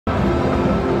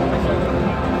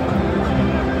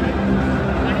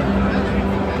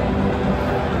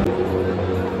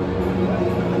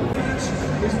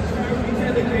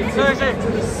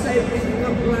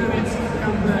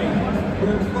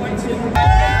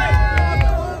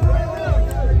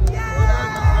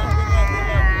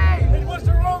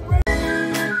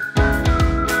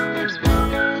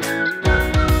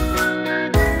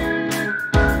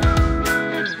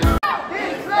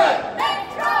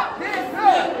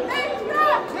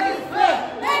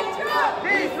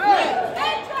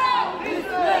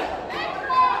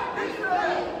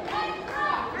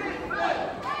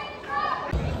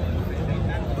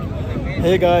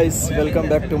Hey guys, welcome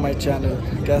back to my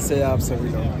channel. कैसे हैं आप सभी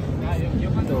लोग?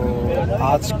 तो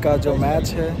आज का जो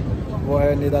मैच है वो है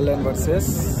नीदरलैंड वर्सेस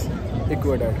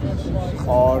इक्वेडर,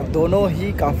 और दोनों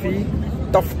ही काफ़ी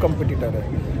टफ कंपटीटर है।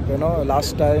 दोनों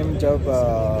लास्ट टाइम जब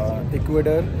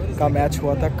इक्वेडर का मैच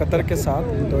हुआ था कतर के साथ,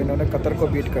 तो इन्होंने कतर को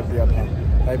बीट कर दिया था।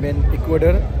 I mean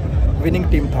Ecuador winning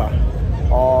team था।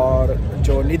 और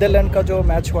जो नीदरलैंड का जो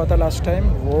मैच हुआ था लास्ट टाइम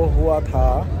वो हुआ था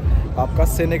आपका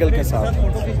सेनेगल के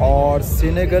साथ, और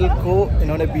सेनेगल को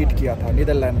इन्होंने बीट किया था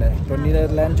नीदरलैंड ने। तो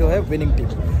नीदरलैंड जो है विनिंग टीम।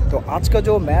 तो आज का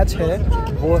जो मैच है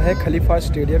वो है खलीफा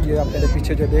स्टेडियम। ये आप मेरे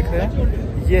पीछे जो देख रहे हैं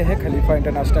ये है खलीफा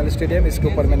इंटरनेशनल स्टेडियम। इसके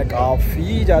ऊपर मैंने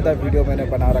काफ़ी ज़्यादा वीडियो मैंने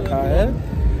बना रखा है।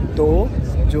 तो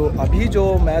जो अभी जो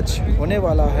मैच होने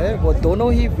वाला है वो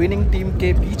दोनों ही विनिंग टीम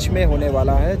के बीच में होने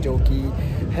वाला है, जो कि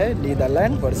है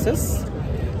नीदरलैंड वर्सेस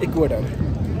इक्वेडर,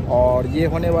 और ये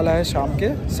होने वाला है शाम के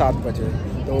 7 बजे।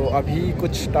 तो अभी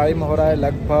कुछ टाइम हो रहा है,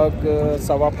 लगभग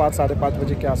 5:15 साढ़े 5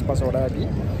 बजे के आसपास हो रहा है अभी।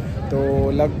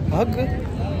 तो लगभग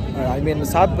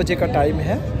 7 बजे का टाइम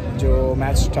है जो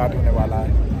मैच स्टार्ट होने वाला है।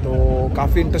 तो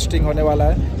काफ़ी इंटरेस्टिंग होने वाला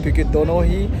है, क्योंकि दोनों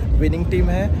ही विनिंग टीम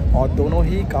है और दोनों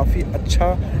ही काफ़ी अच्छा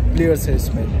प्लेयर्स है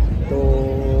इसमें। तो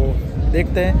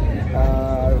देखते हैं,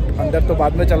 अंदर तो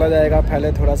बाद में चला जाएगा।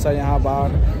 पहले थोड़ा सा यहाँ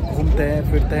बाहर घूमते हैं,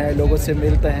 फिरते हैं, लोगों से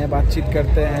मिलते हैं, बातचीत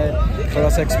करते हैं, थोड़ा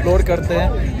सा एक्सप्लोर करते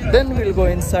हैं। Then will go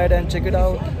inside and check it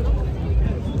out.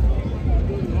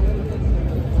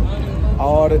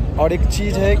 और एक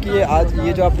चीज़ है कि आज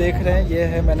ये जो आप देख रहे हैं ये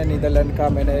है, मैंने नीदरलैंड का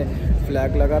मैंने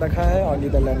फ्लैग लगा रखा है और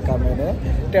नीदरलैंड का मैंने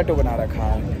टैटू बना रखा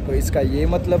है। तो इसका ये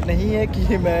मतलब नहीं है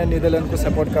कि मैं नीदरलैंड को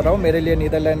सपोर्ट कर रहा हूँ। मेरे लिए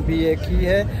नीदरलैंड भी एक ही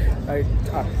है।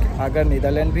 अगर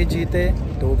नीदरलैंड भी जीते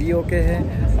तो भी ओके है,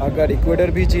 अगर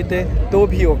इक्वेडर भी जीते तो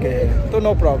भी ओके है, तो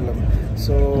नो प्रॉब्लम।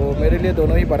 सो मेरे लिए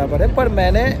दोनों ही बराबर है। पर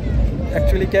मैंने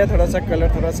एक्चुअली क्या है, थोड़ा सा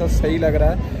कलर थोड़ा सा सही लग रहा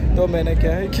है, तो मैंने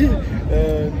क्या है कि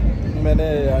मैंने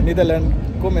नीदरलैंड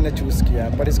को मैंने चूज़ किया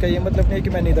है। पर इसका ये मतलब नहीं है कि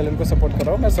मैं नीदरलैंड को सपोर्ट कर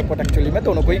रहा हूँ। मैं सपोर्ट एक्चुअली मैं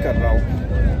दोनों को ही कर रहा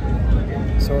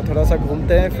हूँ। सो थोड़ा सा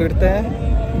घूमते हैं, फिरते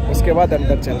हैं, उसके बाद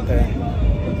अंदर चलते हैं।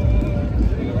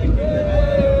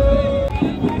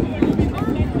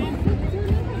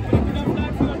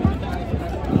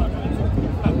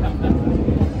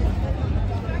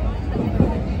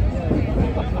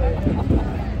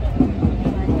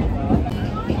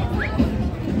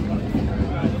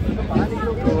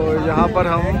 तो यहाँ पर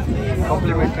हम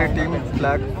कॉम्प्लीमेंट्री टीम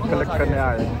फ्लैग कलेक्ट करने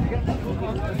आए हैं।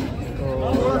 तो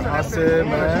यहाँ से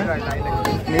मैं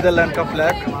नीदरलैंड का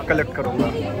फ्लैग कलेक्ट करूँगा।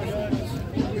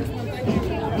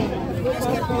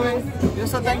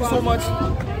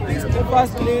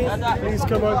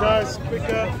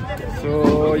 तो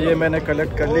ये मैंने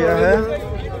कलेक्ट कर लिया है।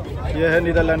 ये है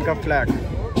नीदरलैंड का flag.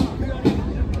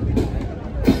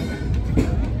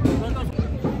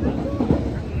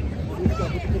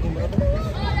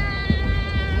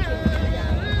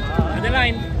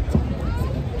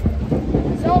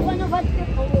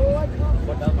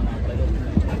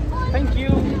 Thank you.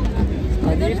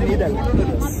 I need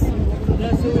Netherlands.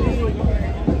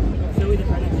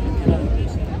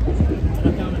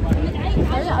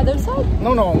 On the other side?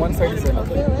 No, one side is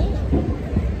enough.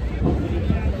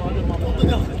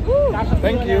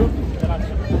 Thank you.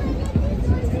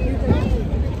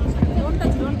 Don't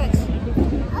touch.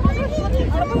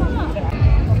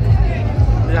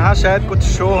 यहाँ शायद कुछ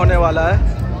शो होने वाला है,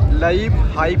 live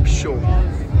hype show.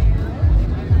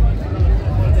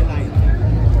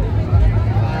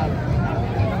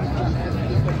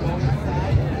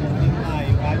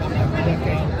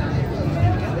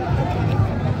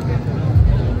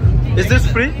 Is this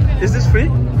free? Is this free?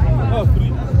 Oh, free.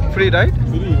 Free, right?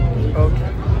 Free. Okay.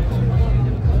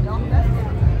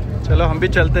 चलो हम भी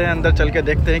चलते हैं, अंदर चल के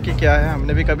देखते हैं कि क्या है।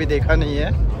 हमने भी कभी देखा नहीं है।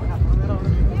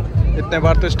 इतने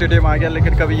बार तो स्टेडियम आ गया,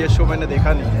 लेकिन कभी ये शो मैंने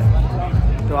देखा नहीं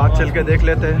है। तो आज चल के देख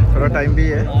लेते हैं, थोड़ा टाइम भी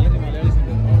है।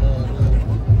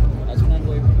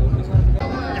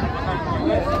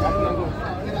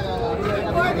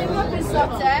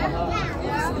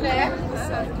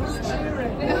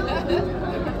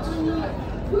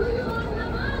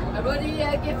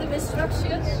 Give them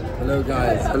instructions. Hello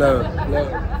guys. Hello.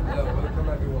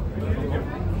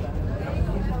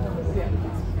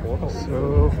 So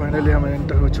finally हम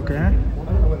एंटर हो चुके हैं।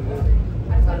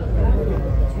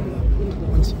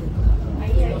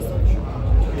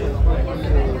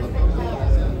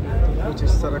 कुछ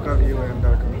इस तरह का व्यू है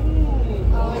अंदर का।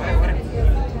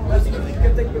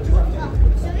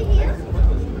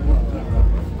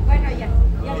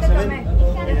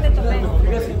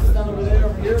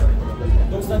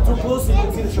 Too close, so you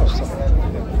can see the shot.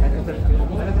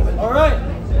 All right.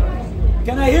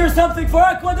 Can I hear something for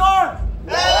Ecuador?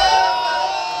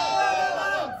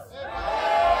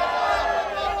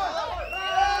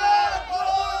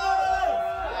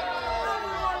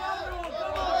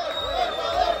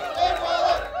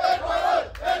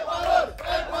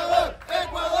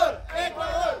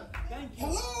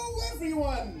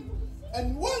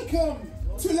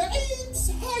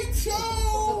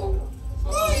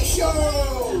 Yo!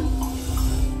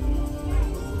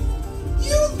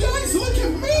 You guys look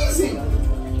amazing!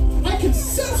 I can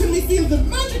certainly feel the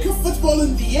magic of football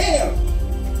in the air.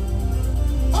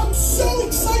 I'm so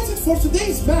excited for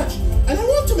today's match, and I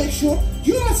want to make sure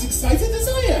you're as excited as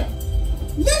I am.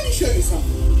 Let me show you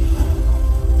something.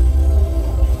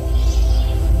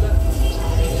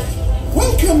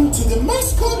 Welcome to the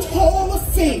Mascot Hall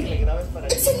of Fame.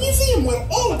 It's a museum where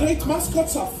all great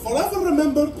mascots are forever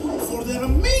remembered for their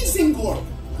amazing work.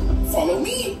 Follow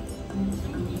me.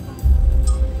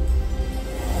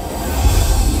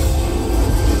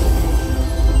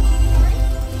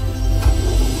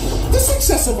 The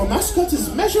success of a mascot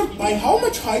is measured by how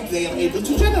much height they are able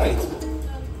to generate.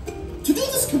 To do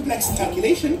this complex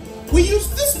calculation, we use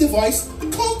this device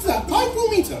called the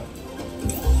hypometer.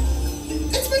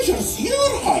 It measures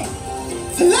your height.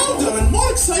 The louder and more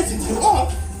excited you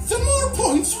are, the more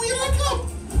points we rack up.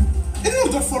 In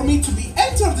order for me to be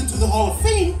entered into the Hall of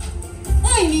Fame,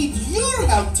 I need your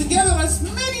help to gather as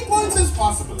many points as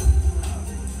possible.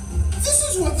 This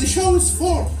is what the show is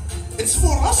for. It's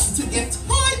for us to get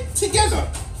high together.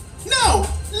 Now,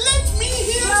 let me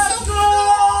hear some...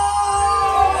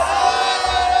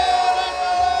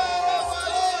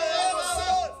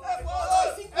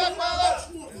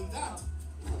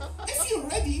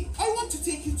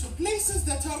 places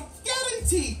that are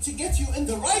guaranteed to get you in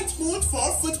the right mood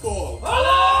for football. So,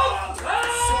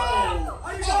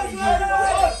 are you ready?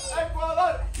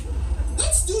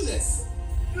 Let's do this.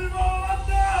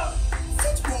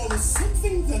 Football is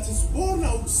something that is born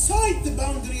outside the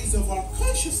boundaries of our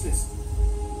consciousness.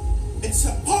 It's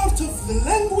a part of the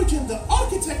language and the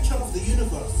architecture of the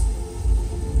universe.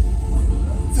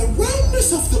 The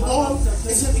roundness of the ball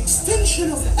is an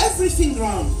extension of everything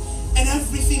round and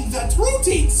everything that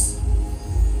rotates.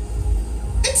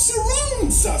 It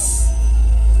surrounds us.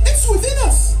 It's within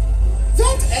us.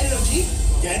 That energy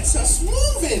gets us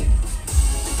moving.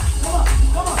 Come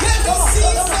on. Let me see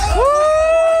some.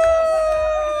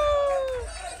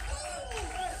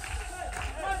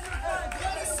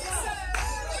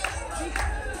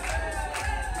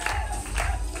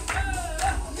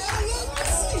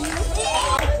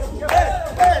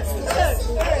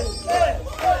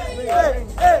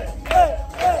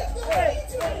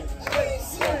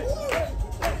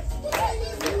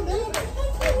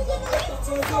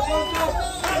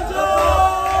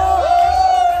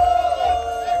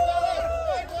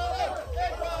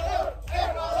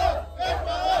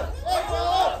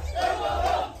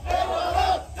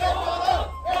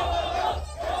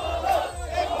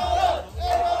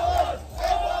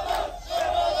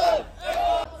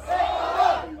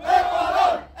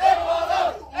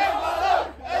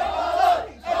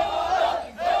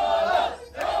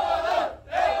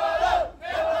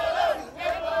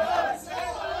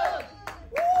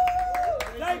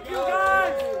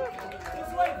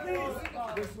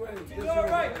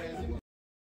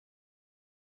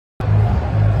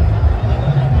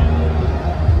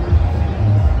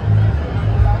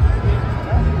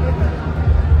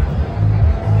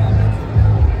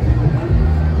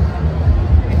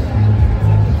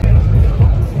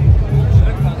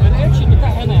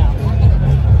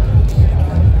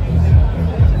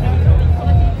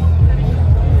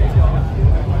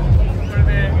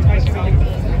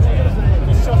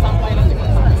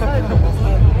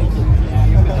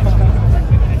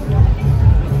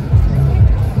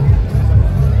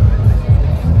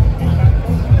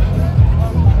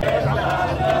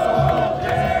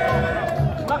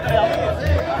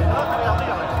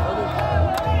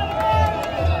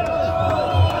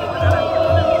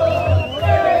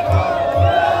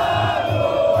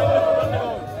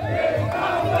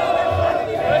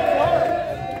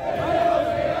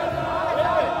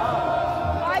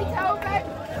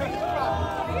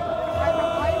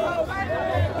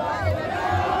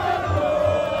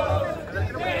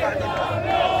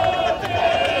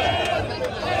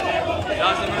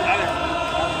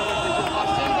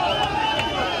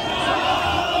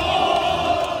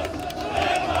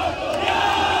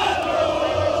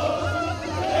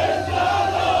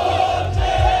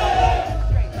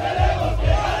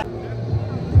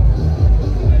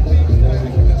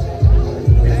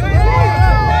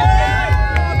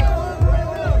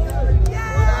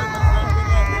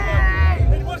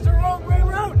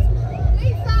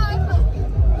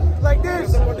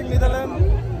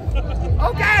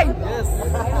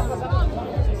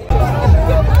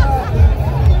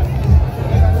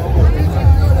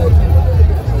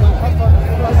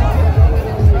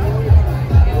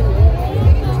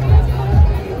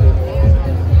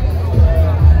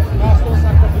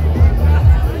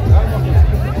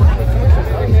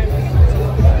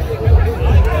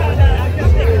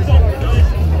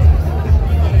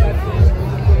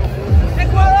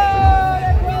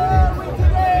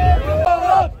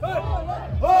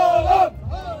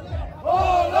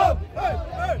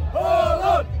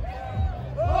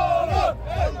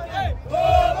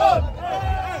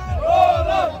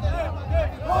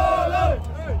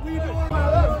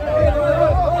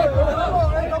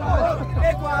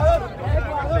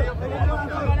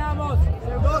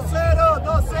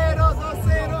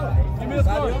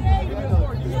 It's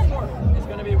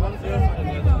going to be 1-0 for the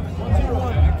Netherlands.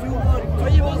 2-1.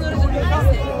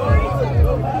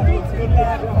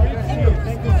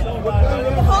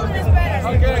 Holland is better.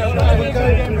 Okay, all right.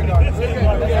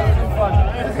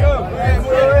 Let's go. Let's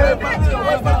go.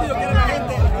 Buen partido quiere la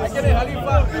gente. Aquí en el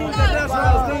Khalifa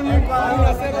International Stadium.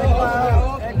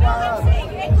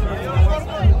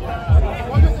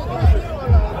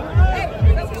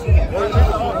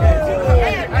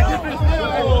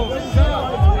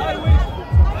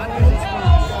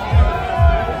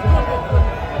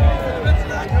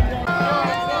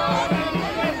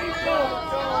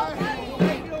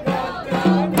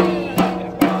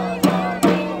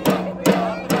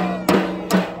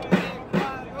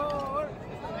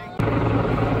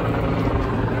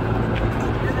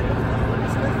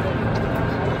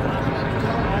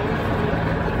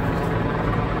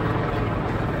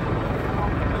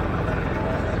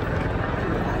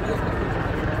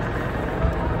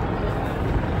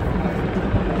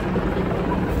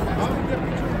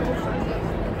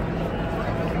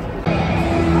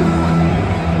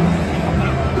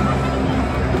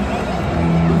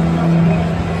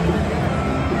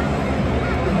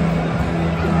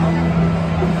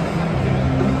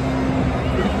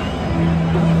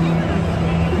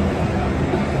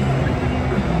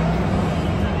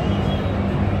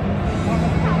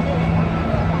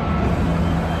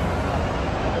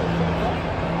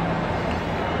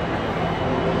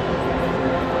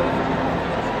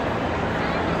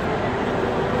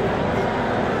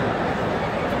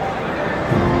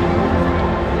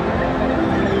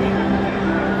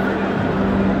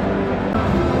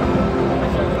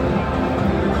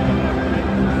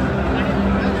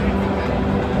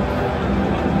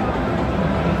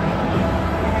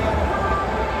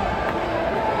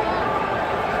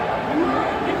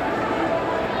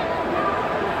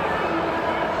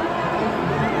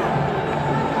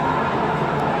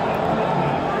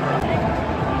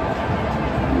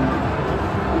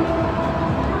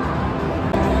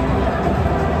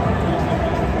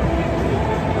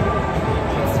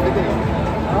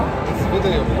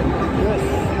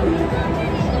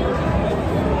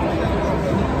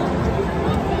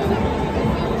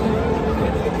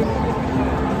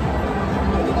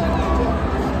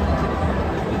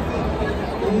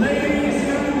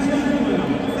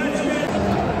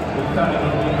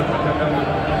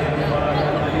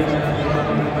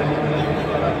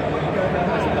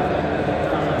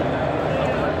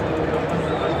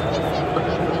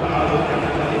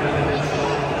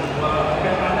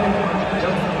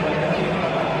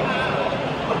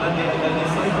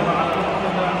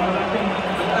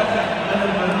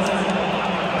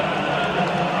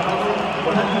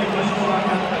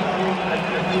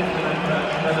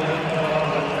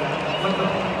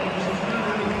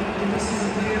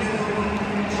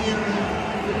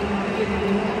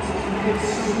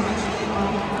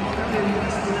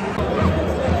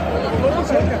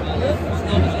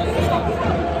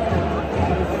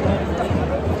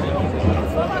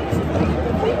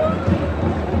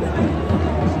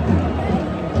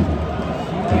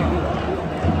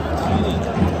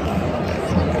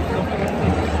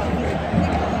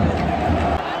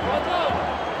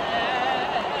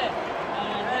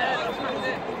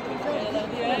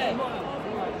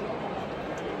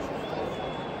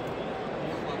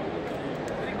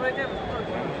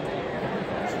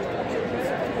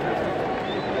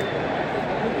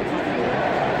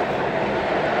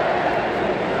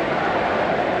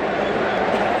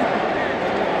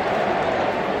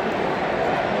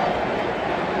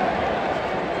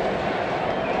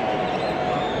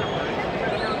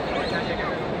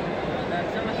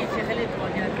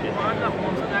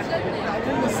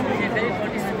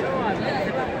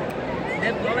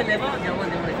 对吧？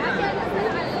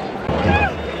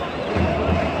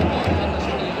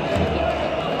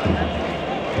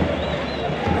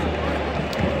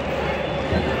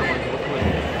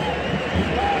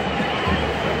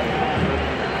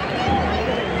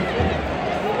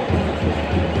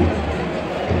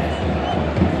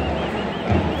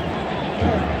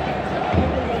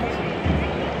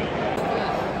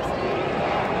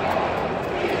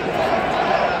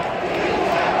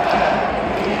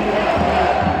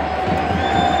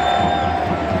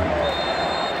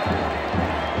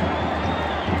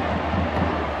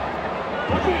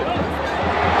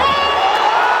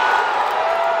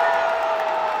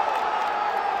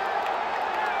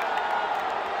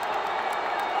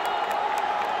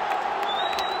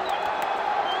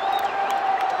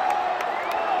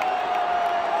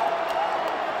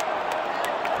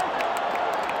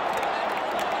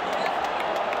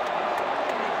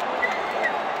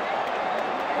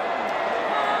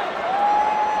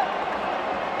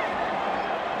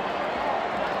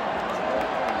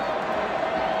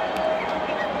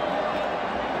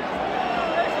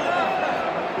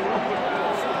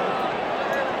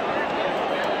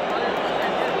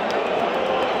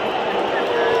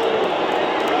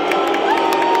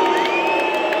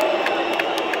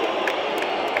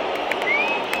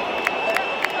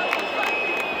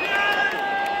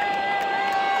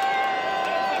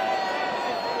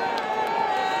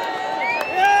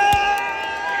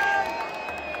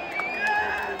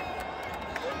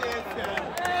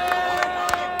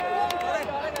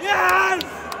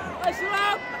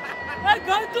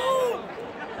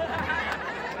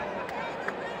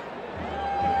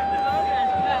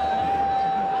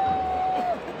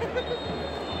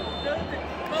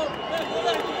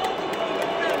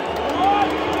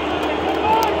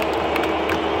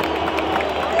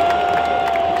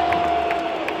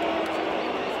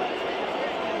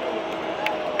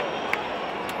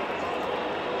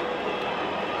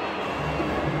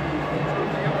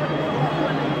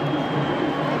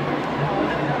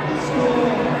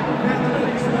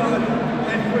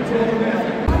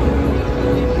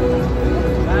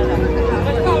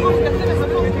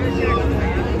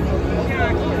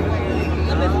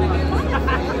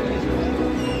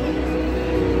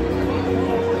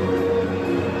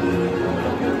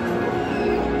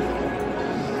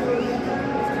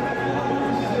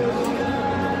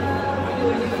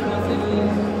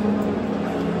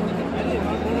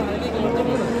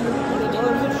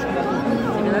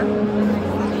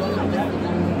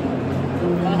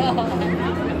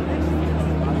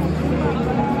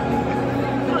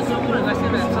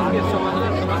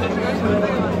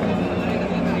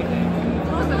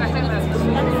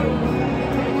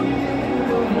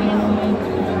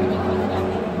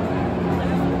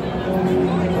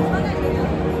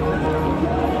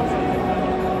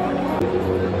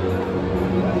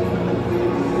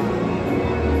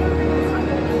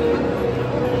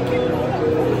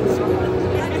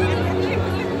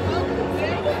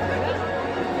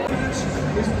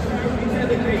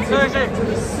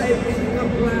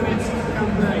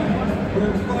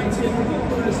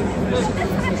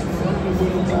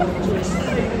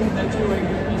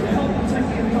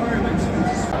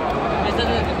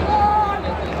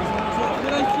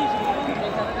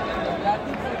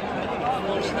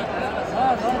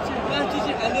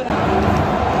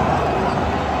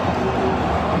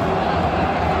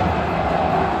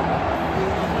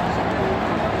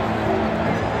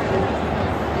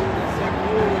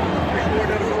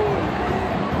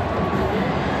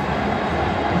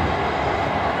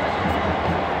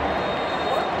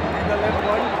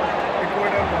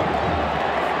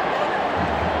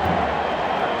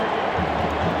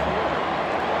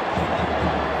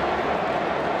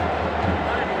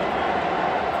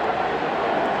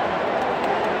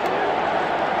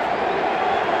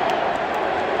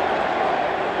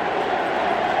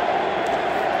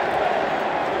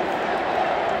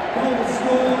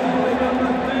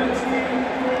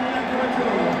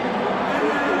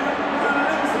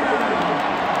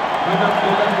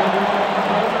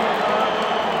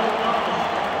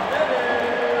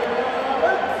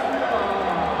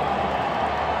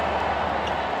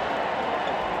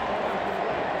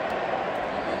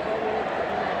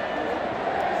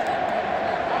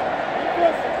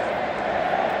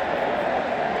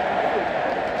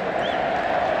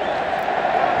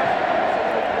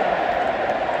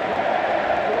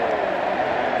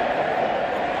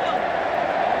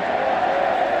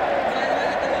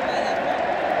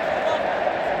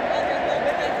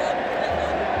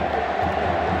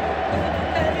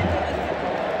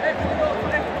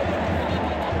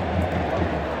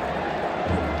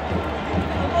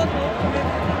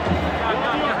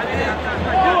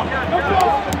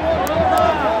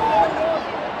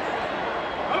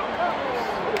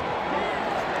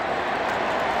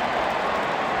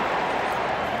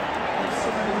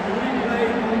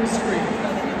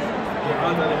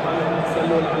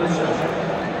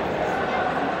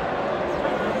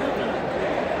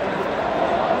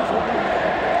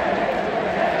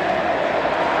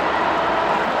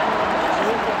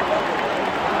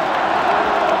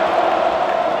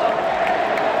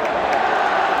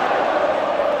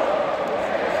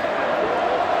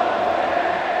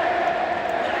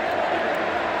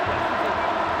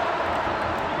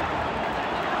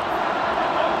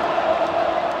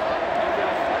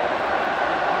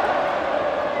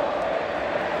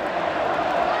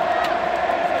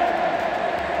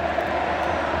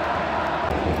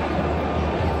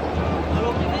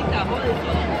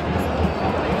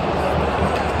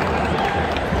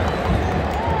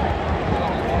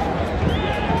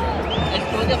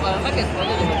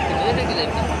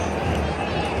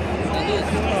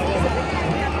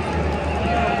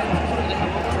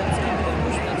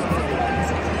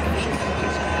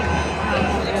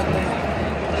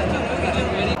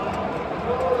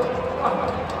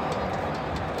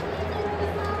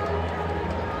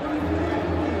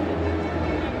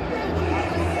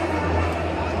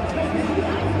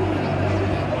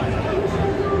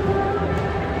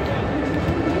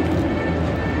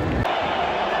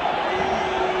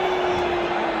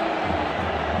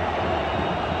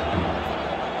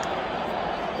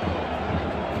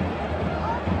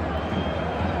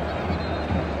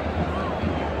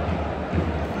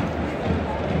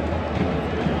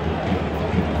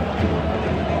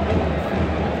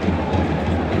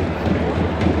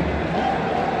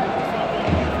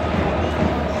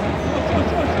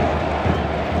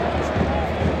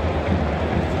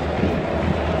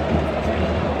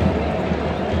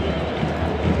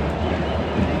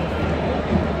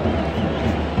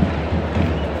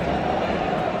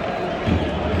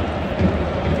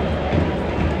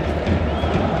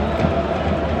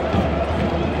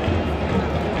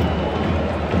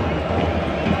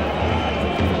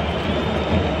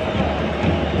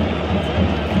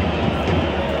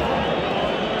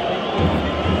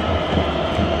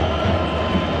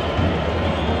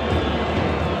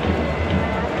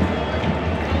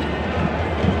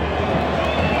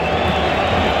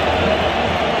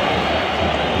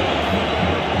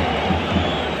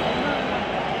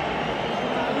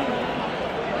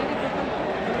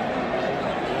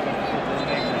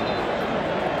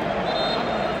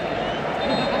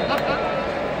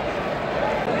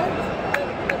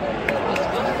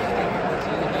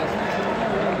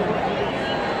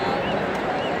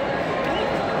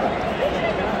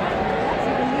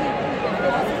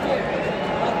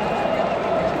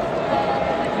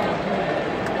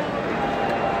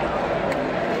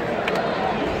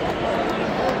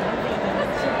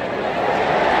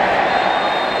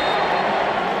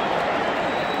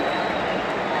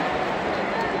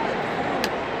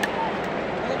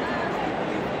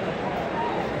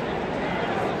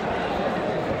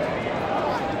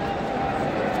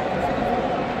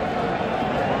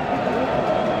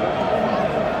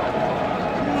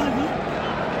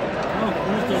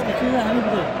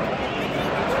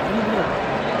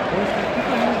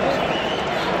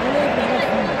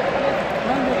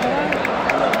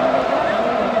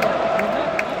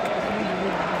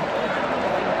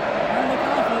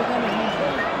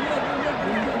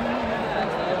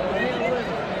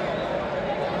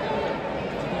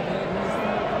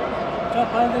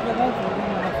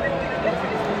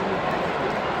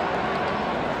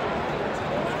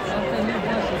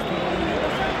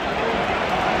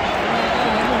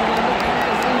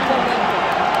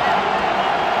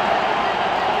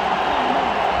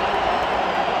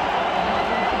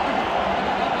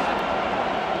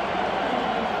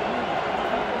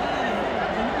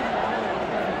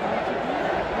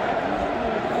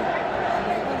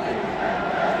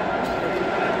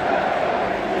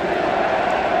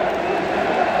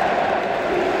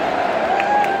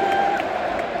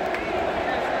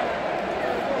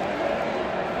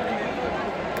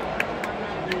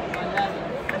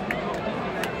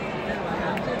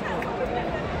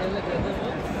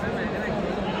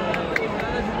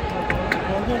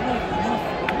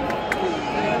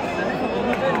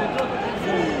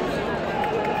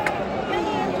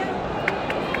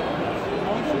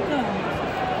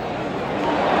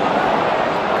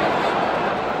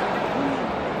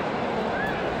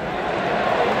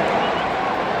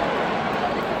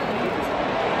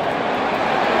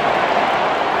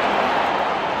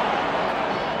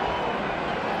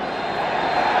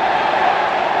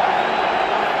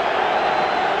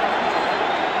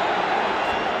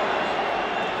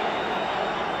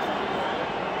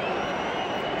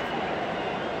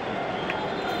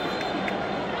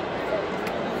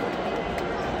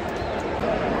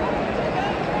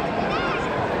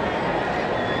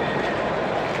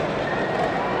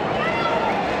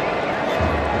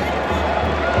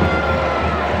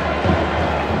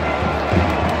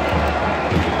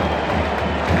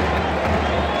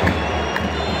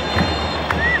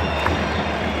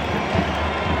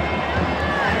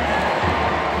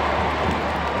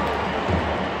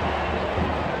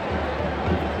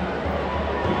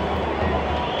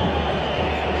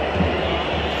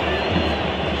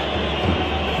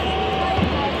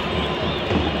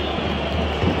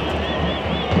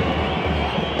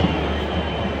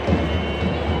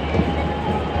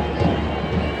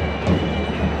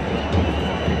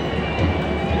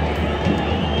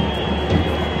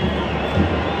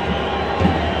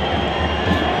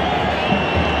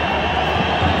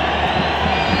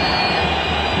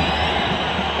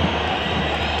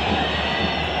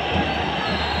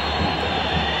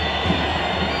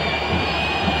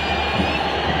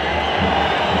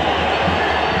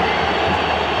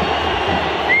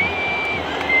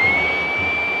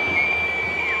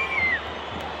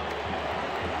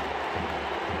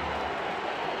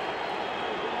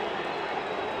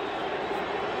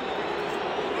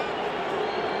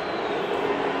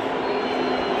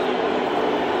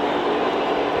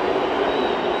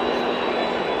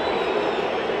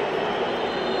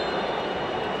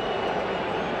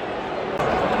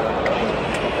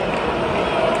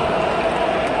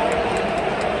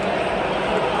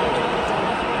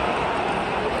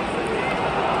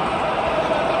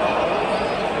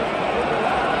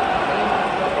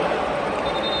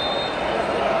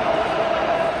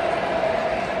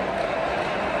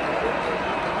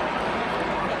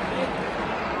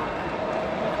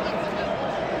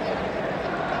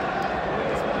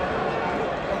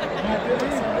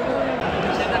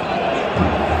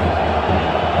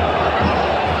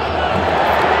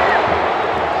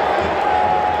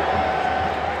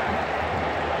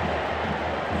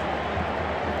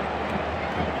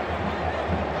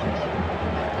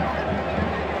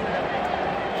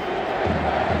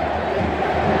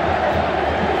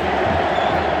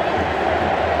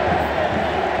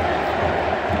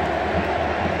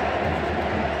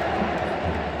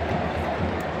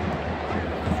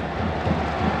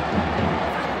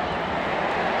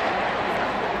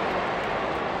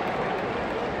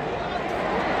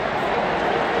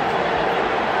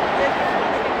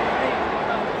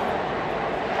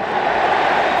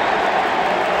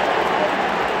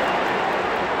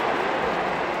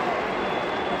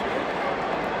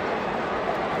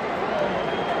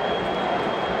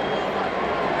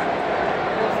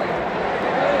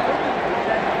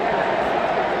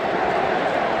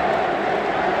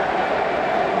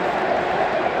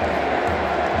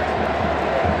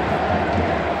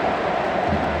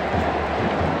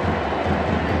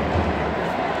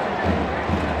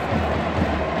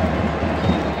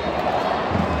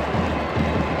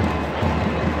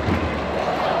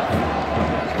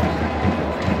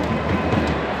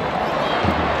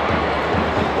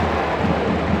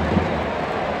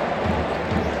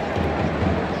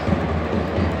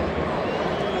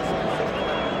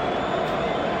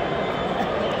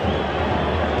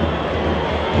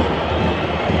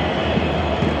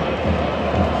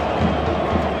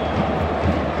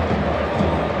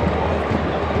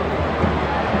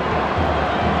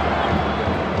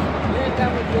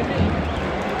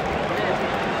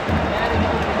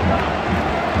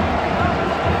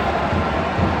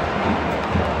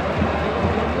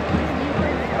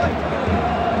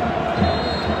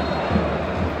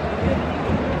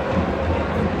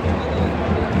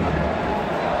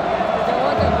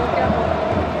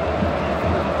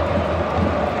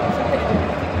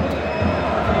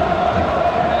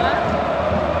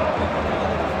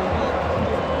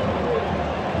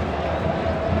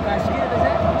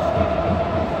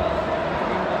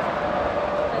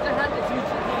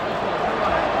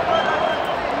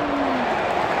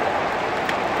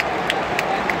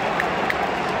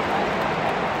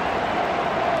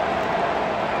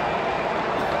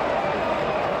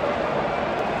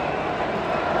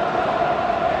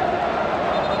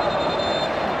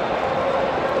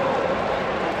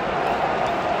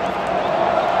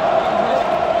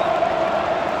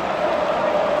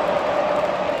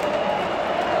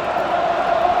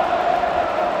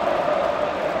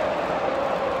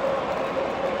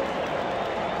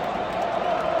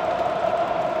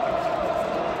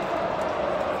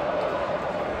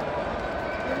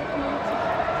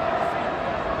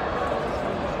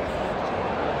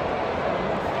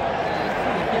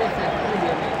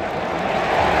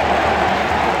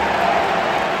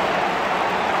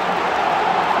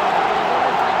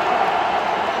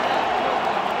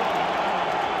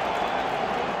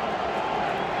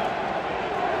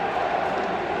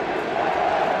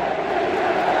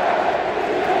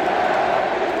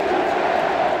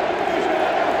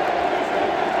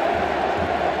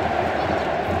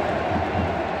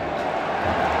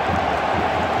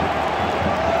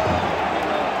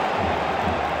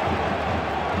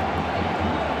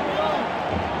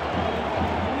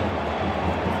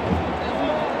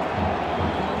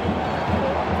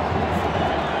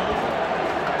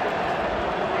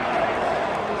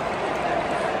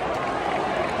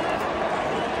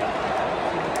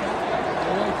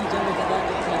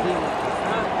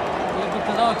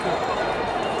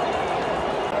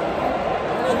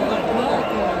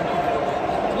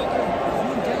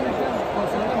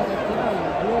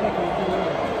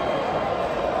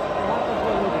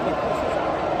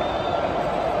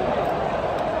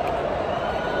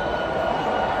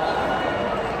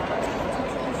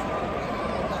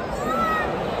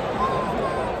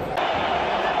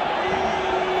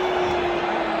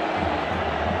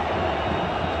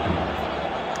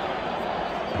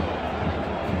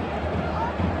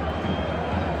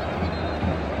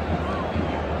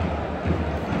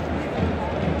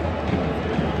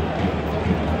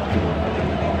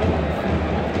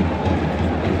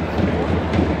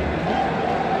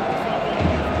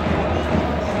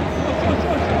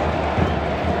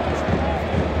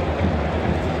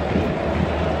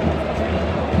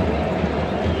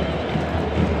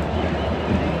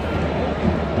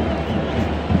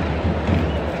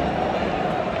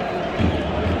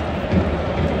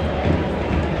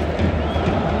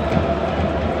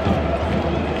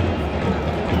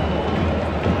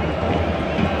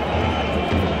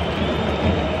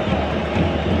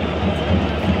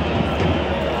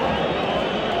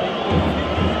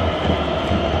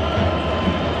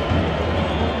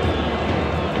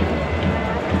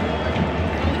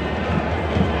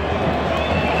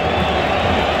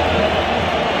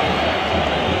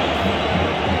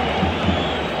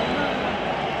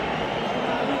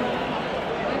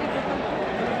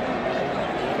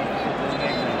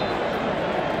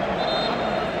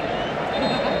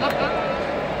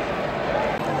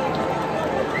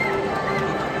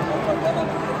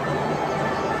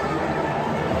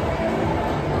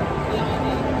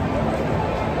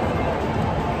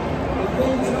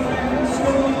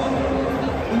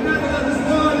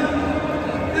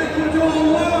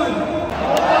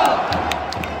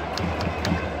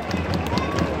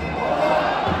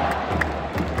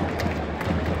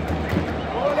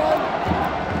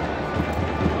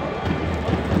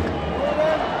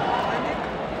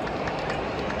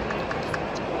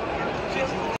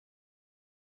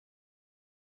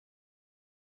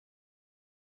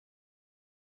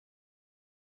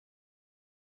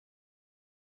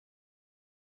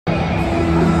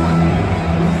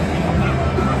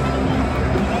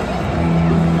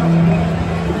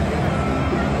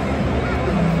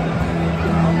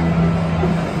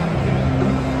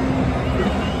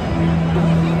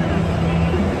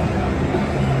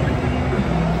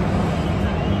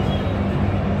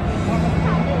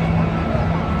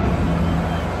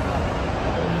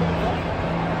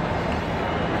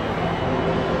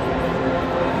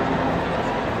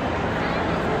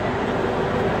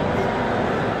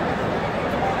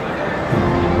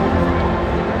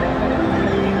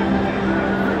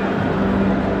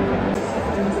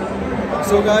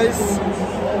 hello guys,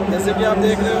 जैसे कि आप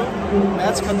देख रहे हो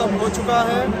मैच ख़त्म हो चुका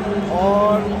है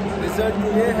और रिज़ल्ट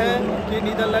ये है कि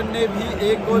नीदरलैंड ने भी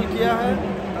 1 गोल किया है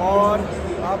और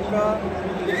आपका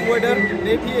इक्वाडोर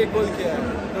ने भी 1 गोल किया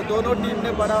है। तो दोनों टीम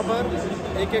ने बराबर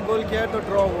 1-1 गोल किया है, तो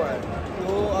ड्रॉ हुआ है।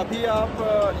 तो अभी आप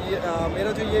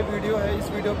मेरा जो ये वीडियो है,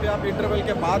 इस वीडियो पे आप इंटरवल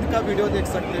के बाद का वीडियो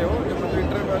देख सकते हो। जो मतलब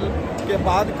इंटरवल के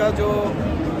बाद का जो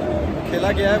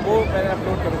खेला गया है वो मैं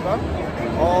अपलोड करूँगा,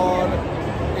 और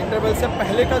इंटरवल से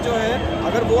पहले का जो है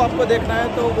अगर वो आपको देखना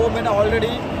है तो वो मैंने ऑलरेडी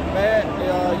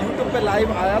यूट्यूब पे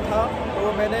लाइव आया था,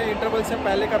 तो मैंने इंटरवल से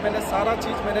पहले का मैंने सारा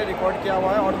चीज़ मैंने रिकॉर्ड किया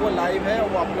हुआ है और वो लाइव है,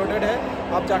 वो अपलोडेड है,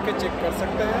 आप जाके चेक कर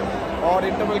सकते हैं। और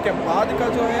इंटरवल के बाद का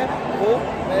जो है वो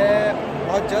मैं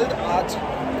बहुत जल्द आज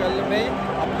कल में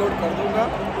अपलोड कर दूँगा,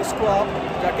 उसको आप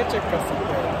जाके चेक कर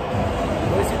सकते हैं।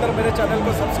 तो इसी तरह मेरे चैनल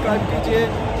को सब्सक्राइब कीजिए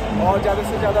और ज़्यादा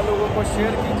से ज़्यादा लोगों को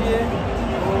शेयर कीजिए।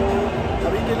 तो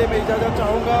अभी के लिए मैं इजाज़त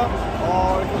चाहूँगा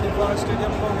और खलीफा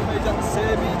स्टेडियम को भी मैं से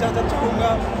भी इजाज़त चाहूँगा।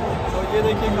 तो ये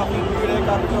देखिए काफ़ी भीड़ है,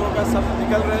 काफ़ी लोगों का सब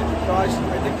निकल रहे हैं, तो आज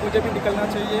आई थिंक मुझे भी निकलना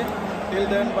चाहिए। Till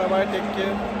then bye bye, take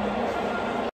care.